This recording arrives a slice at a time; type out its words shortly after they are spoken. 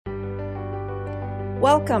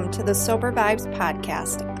Welcome to the Sober Vibes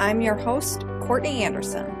podcast. I'm your host, Courtney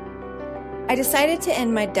Anderson. I decided to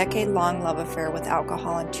end my decade-long love affair with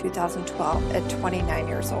alcohol in 2012 at 29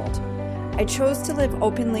 years old. I chose to live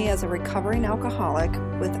openly as a recovering alcoholic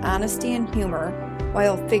with honesty and humor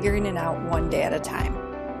while figuring it out one day at a time.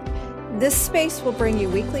 This space will bring you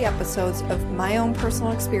weekly episodes of my own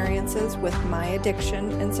personal experiences with my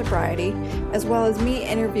addiction and sobriety, as well as me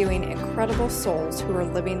interviewing incredible souls who are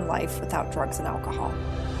living life without drugs and alcohol.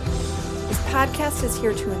 This podcast is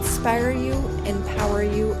here to inspire you, empower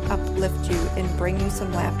you, uplift you, and bring you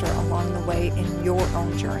some laughter along the way in your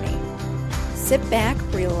own journey. Sit back,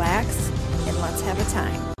 relax, and let's have a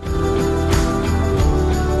time.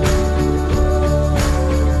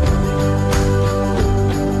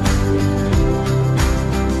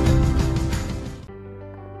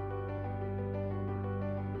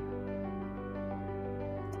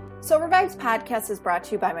 Sober Vibes podcast is brought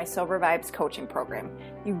to you by my Sober Vibes coaching program.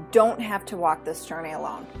 You don't have to walk this journey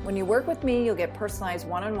alone. When you work with me, you'll get personalized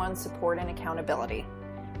one-on-one support and accountability.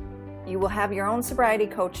 You will have your own sobriety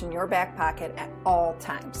coach in your back pocket at all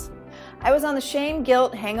times. I was on the shame,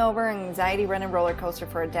 guilt, hangover, and anxiety-ridden roller coaster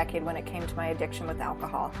for a decade when it came to my addiction with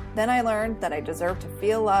alcohol. Then I learned that I deserve to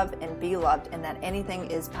feel love and be loved, and that anything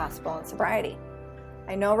is possible in sobriety.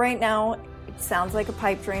 I know right now it sounds like a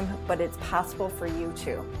pipe dream, but it's possible for you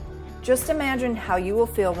too. Just imagine how you will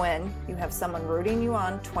feel when you have someone rooting you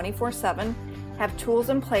on 24/7, have tools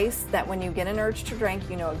in place that when you get an urge to drink,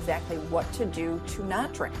 you know exactly what to do to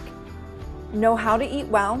not drink. Know how to eat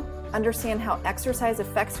well, understand how exercise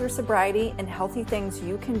affects your sobriety, and healthy things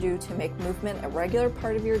you can do to make movement a regular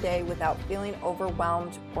part of your day without feeling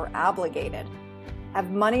overwhelmed or obligated. Have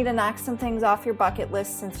money to knock some things off your bucket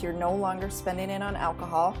list since you're no longer spending it on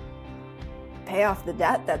alcohol. Pay off the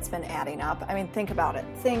debt that's been adding up. I mean, think about it.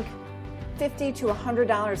 Think $50 to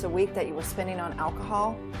 $100 a week that you were spending on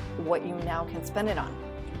alcohol, what you now can spend it on.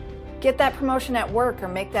 Get that promotion at work or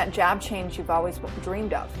make that job change you've always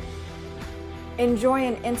dreamed of. Enjoy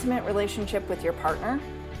an intimate relationship with your partner.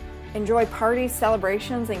 Enjoy parties,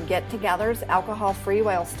 celebrations, and get-togethers alcohol-free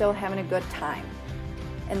while still having a good time.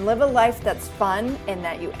 And live a life that's fun and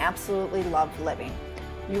that you absolutely love living.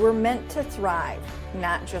 You were meant to thrive,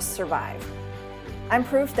 not just survive. I'm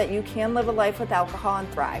proof that you can live a life with alcohol and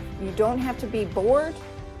thrive. You don't have to be bored,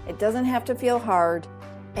 it doesn't have to feel hard,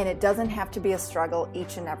 and it doesn't have to be a struggle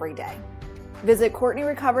each and every day. Visit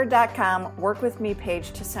CourtneyRecovered.com, work with me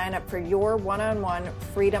page to sign up for your one-on-one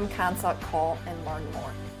freedom consult call and learn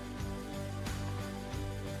more.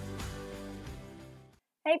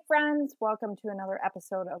 Hey friends, welcome to another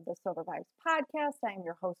episode of the Sober Vibes podcast. I am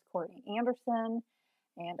your host, Courtney Anderson.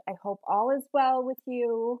 And I hope all is well with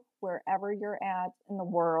you wherever you're at in the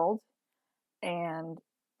world. And,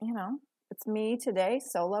 it's me today,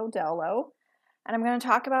 Solo Dolo. And I'm going to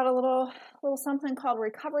talk about a little something called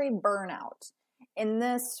recovery burnout. And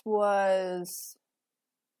this was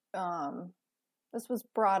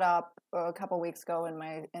brought up a couple weeks ago in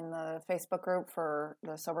the Facebook group for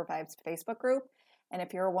the Sober Vibes Facebook group. And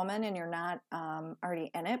if you're a woman and you're not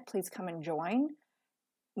already in it, please come and join.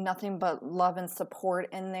 Nothing but love and support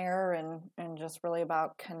in there, and just really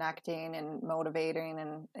about connecting and motivating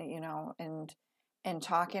and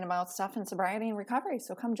talking about stuff in sobriety and recovery.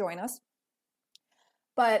 So come join us.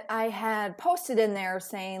 But I had posted in there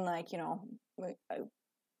saying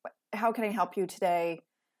how can I help you today?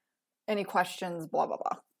 Any questions? Blah, blah,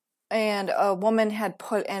 blah. And a woman had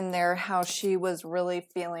put in there how she was really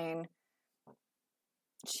feeling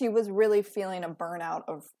a burnout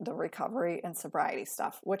of the recovery and sobriety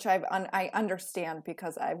stuff, which I understand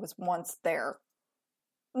because I was once there.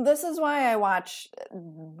 This is why I watch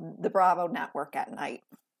the Bravo network at night,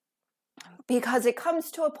 because it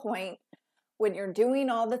comes to a point when you're doing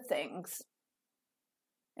all the things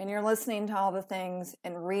and you're listening to all the things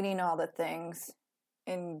and reading all the things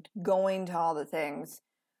and going to all the things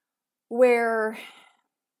where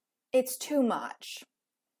it's too much.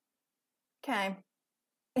 Okay.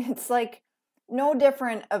 It's like no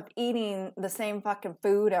different of eating the same fucking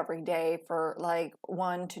food every day for like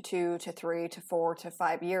 1 to 2 to 3 to 4 to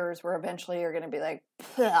 5 years, where eventually you're going to be like,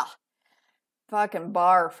 fucking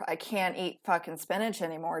barf. I can't eat fucking spinach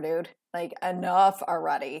anymore, dude. Like, enough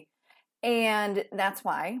already. And that's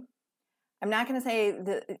why I'm not going to say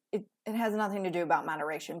that it has nothing to do about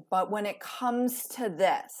moderation. But when it comes to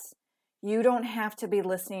this, you don't have to be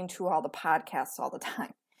listening to all the podcasts all the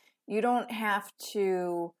time. You don't have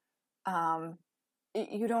to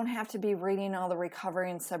be reading all the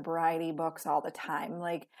recovery and sobriety books all the time.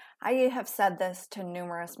 Like, I have said this to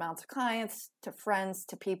numerous amounts of clients, to friends,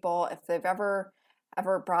 to people, if they've ever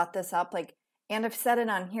brought this up, like, And I've said it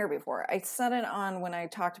on here before. I said it on when I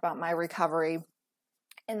talked about my recovery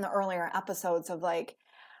in the earlier episodes of like,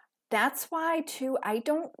 that's why too, I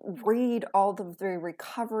don't read all of the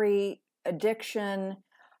recovery, addiction.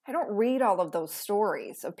 I don't read all of those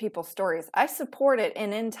stories of people's stories. I support it,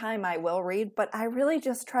 and in time I will read, but I really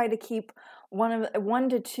just try to keep read 1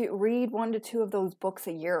 to 2 of those books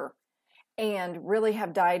a year, and really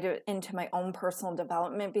have dived into my own personal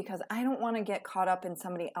development, because I don't want to get caught up in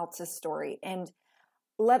somebody else's story. And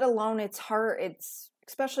let alone, it's hard, it's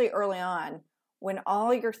especially early on when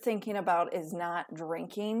all you're thinking about is not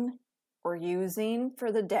drinking or using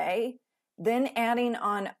for the day, then adding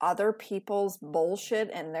on other people's bullshit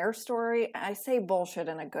and their story. I say bullshit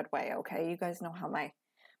in a good way, okay? You guys know how my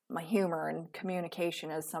humor and communication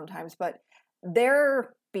is sometimes, but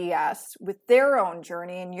their BS with their own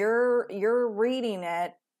journey, and you're reading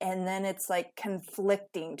it, and then it's like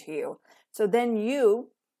conflicting to you. So then you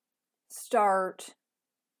start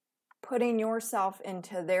putting yourself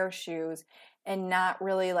into their shoes and not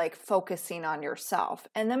really like focusing on yourself.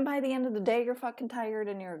 And then by the end of the day, you're fucking tired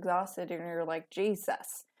and you're exhausted and you're like,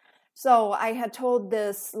 Jesus. So I had told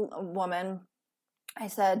this woman, I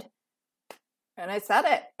said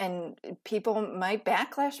it, and people might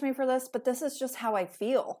backlash me for this, but this is just how I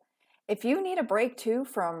feel. If you need a break too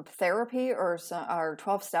from therapy or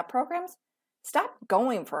 12-step programs, stop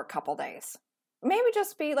going for a couple days. Maybe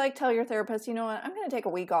just be like, tell your therapist, you know what, I'm going to take a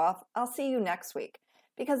week off. I'll see you next week.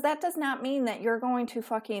 Because that does not mean that you're going to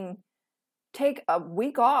fucking take a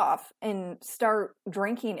week off and start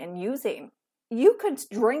drinking and using. You could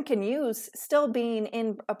drink and use still being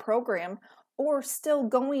in a program or still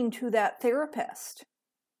going to that therapist.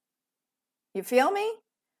 You feel me?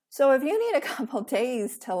 So if you need a couple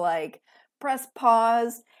days to like press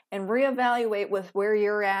pause and reevaluate with where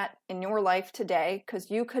you're at in your life today,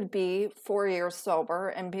 because you could be 4 years sober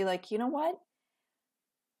and be like, you know what?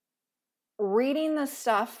 Reading this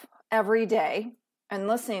stuff every day and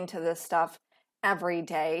listening to this stuff every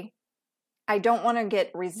day, I don't want to get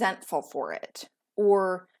resentful for it.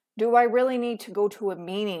 Or do I really need to go to a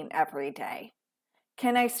meeting every day?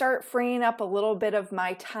 Can I start freeing up a little bit of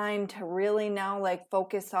my time to really now like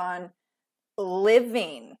focus on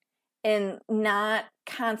living and not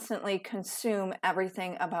constantly consume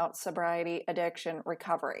everything about sobriety, addiction,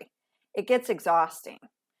 recovery? It gets exhausting.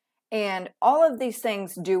 And all of these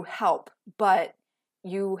things do help, but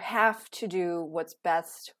you have to do what's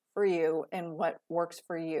best for you and what works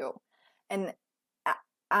for you. And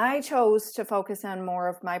I chose to focus on more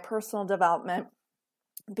of my personal development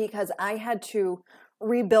because I had to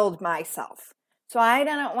rebuild myself. So I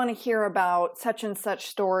didn't want to hear about such and such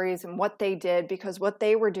stories and what they did, because what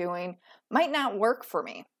they were doing might not work for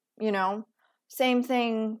me, you know? Same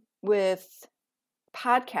thing with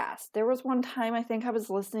podcast. There was one time I think I was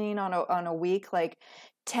listening on a week like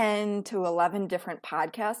 10 to 11 different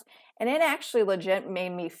podcasts, and it actually legit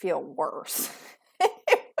made me feel worse.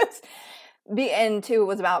 It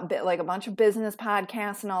was about like a bunch of business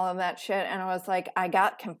podcasts and all of that shit, and I was like, I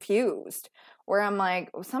got confused, where I'm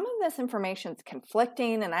like, some of this information is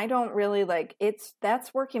conflicting and I don't really like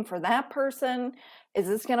that's working for that person. Is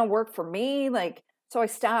this going to work for me? Like, so I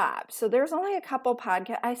stopped. So there's only a couple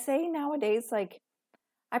podcasts. I say nowadays, like,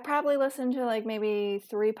 I probably listen to like maybe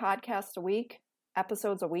 3 podcasts a week,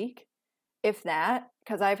 episodes a week, if that,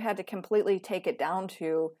 because I've had to completely take it down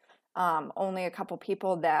to only a couple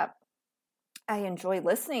people that I enjoy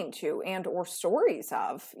listening to and or stories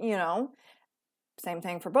of, you know. Same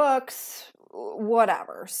thing for books,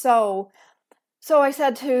 whatever. So I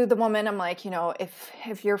said to the woman, I'm like, you know,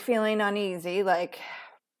 if you're feeling uneasy, like,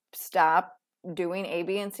 stop doing A,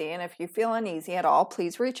 B, and C. And if you feel uneasy at all,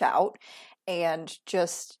 please reach out. And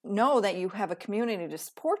just know that you have a community to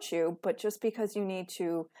support you, but just because you need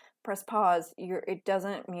to press pause, it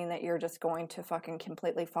doesn't mean that you're just going to fucking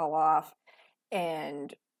completely fall off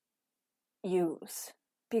and use.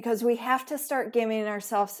 Because we have to start giving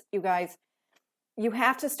ourselves, you guys, you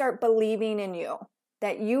have to start believing in you,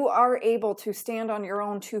 that you are able to stand on your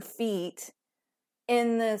own 2 feet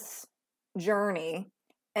in this journey,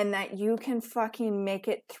 and that you can fucking make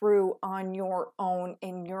it through on your own,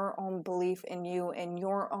 in your own belief in you, in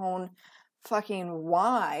your own fucking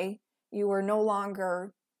why you are no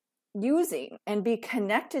longer using, and be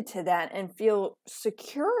connected to that and feel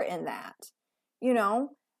secure in that, you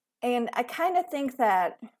know? And I kind of think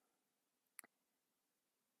that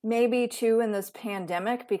maybe too in this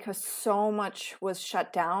pandemic, because so much was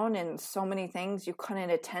shut down and so many things you couldn't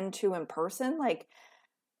attend to in person, like,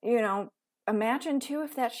 you know, imagine too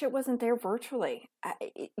if that shit wasn't there virtually.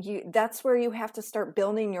 That's where you have to start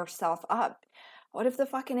building yourself up. What if the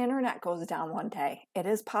fucking internet goes down one day? It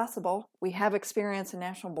is possible. We have experienced a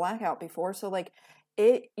national blackout before, so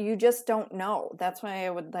you just don't know. That's why I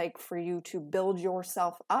would like for you to build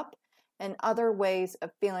yourself up and other ways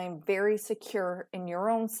of feeling very secure in your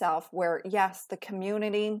own self, where yes, the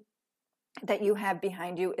community that you have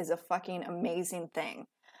behind you is a fucking amazing thing.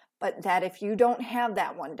 But that if you don't have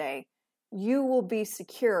that one day, you will be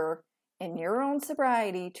secure in your own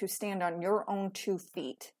sobriety to stand on your own 2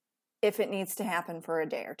 feet if it needs to happen for a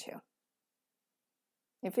day or 2.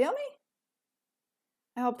 You feel me?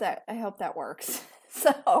 I hope that works.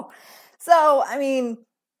 So I mean,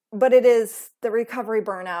 but it is the recovery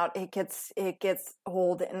burnout. It gets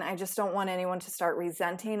old, and I just don't want anyone to start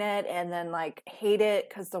resenting it and then like hate it,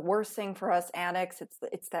 because the worst thing for us addicts,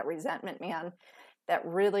 it's that resentment, man. That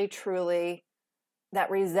really, truly, that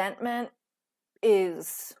resentment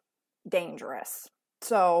is dangerous.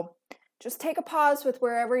 So just take a pause with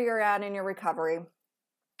wherever you're at in your recovery,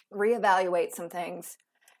 reevaluate some things,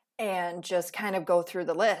 and just kind of go through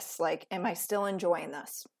the list. Like, am I still enjoying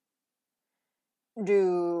this?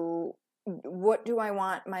 What do I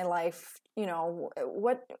want my life,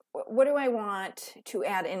 what do I want to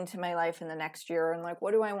add into my life in the next year? And like,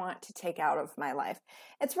 what do I want to take out of my life?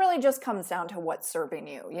 It's really just comes down to what's serving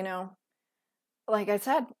you, Like I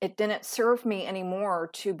said, it didn't serve me anymore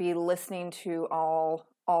to be listening to all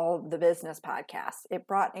the business podcasts. It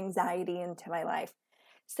brought anxiety into my life.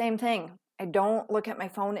 Same thing. I don't look at my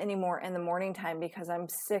phone anymore in the morning time because I'm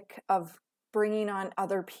sick of bringing on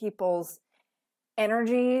other people's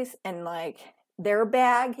energies and like their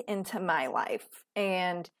bag into my life.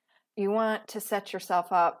 And you want to set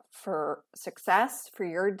yourself up for success, for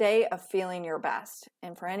your day of feeling your best.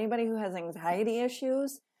 And for anybody who has anxiety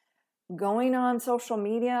issues, going on social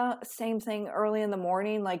media, same thing early in the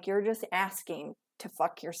morning, like you're just asking to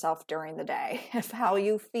fuck yourself during the day. If how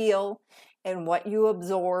you feel and what you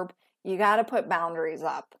absorb, you got to put boundaries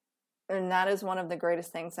up. And that is one of the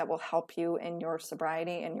greatest things that will help you in your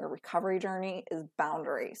sobriety and your recovery journey is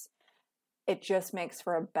boundaries. It just makes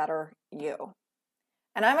for a better you.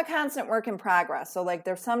 And I'm a constant work in progress. So like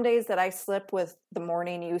there's some days that I slip with the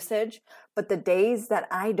morning usage, but the days that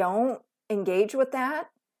I don't engage with that,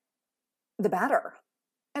 the better.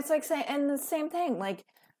 It's like saying, and the same thing, like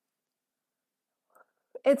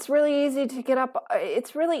it's really easy to get up.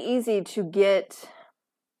 It's really easy to get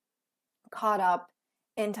caught up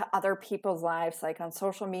into other people's lives, like on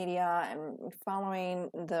social media and following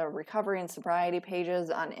the recovery and sobriety pages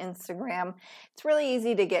on Instagram. It's really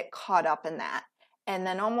easy to get caught up in that and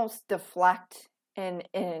then almost deflect and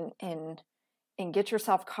get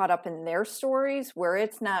yourself caught up in their stories where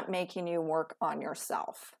it's not making you work on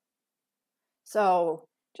yourself. So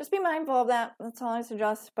just be mindful of that. That's all I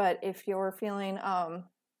suggest. But if you're feeling a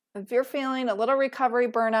little recovery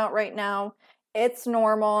burnout right now, it's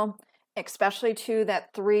normal. Especially to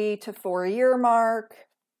that 3 to 4 year mark.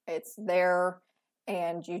 It's there,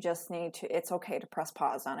 and you just need to, it's okay to press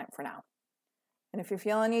pause on it for now. And if you're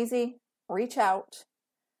feeling easy, reach out.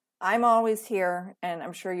 I'm always here, and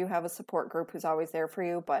I'm sure you have a support group who's always there for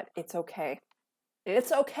you, but it's okay.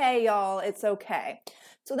 It's okay, y'all. It's okay.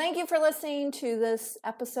 So thank you for listening to this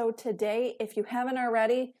episode today. If you haven't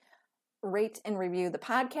already, rate and review the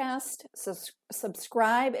podcast.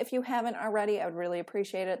 Subscribe if you haven't already. I would really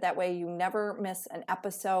appreciate it. That way you never miss an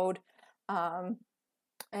episode. And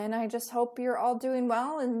I just hope you're all doing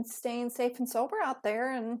well and staying safe and sober out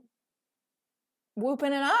there and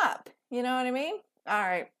whooping it up. You know what I mean? All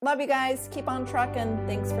right. Love you guys. Keep on trucking.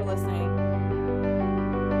 Thanks for listening.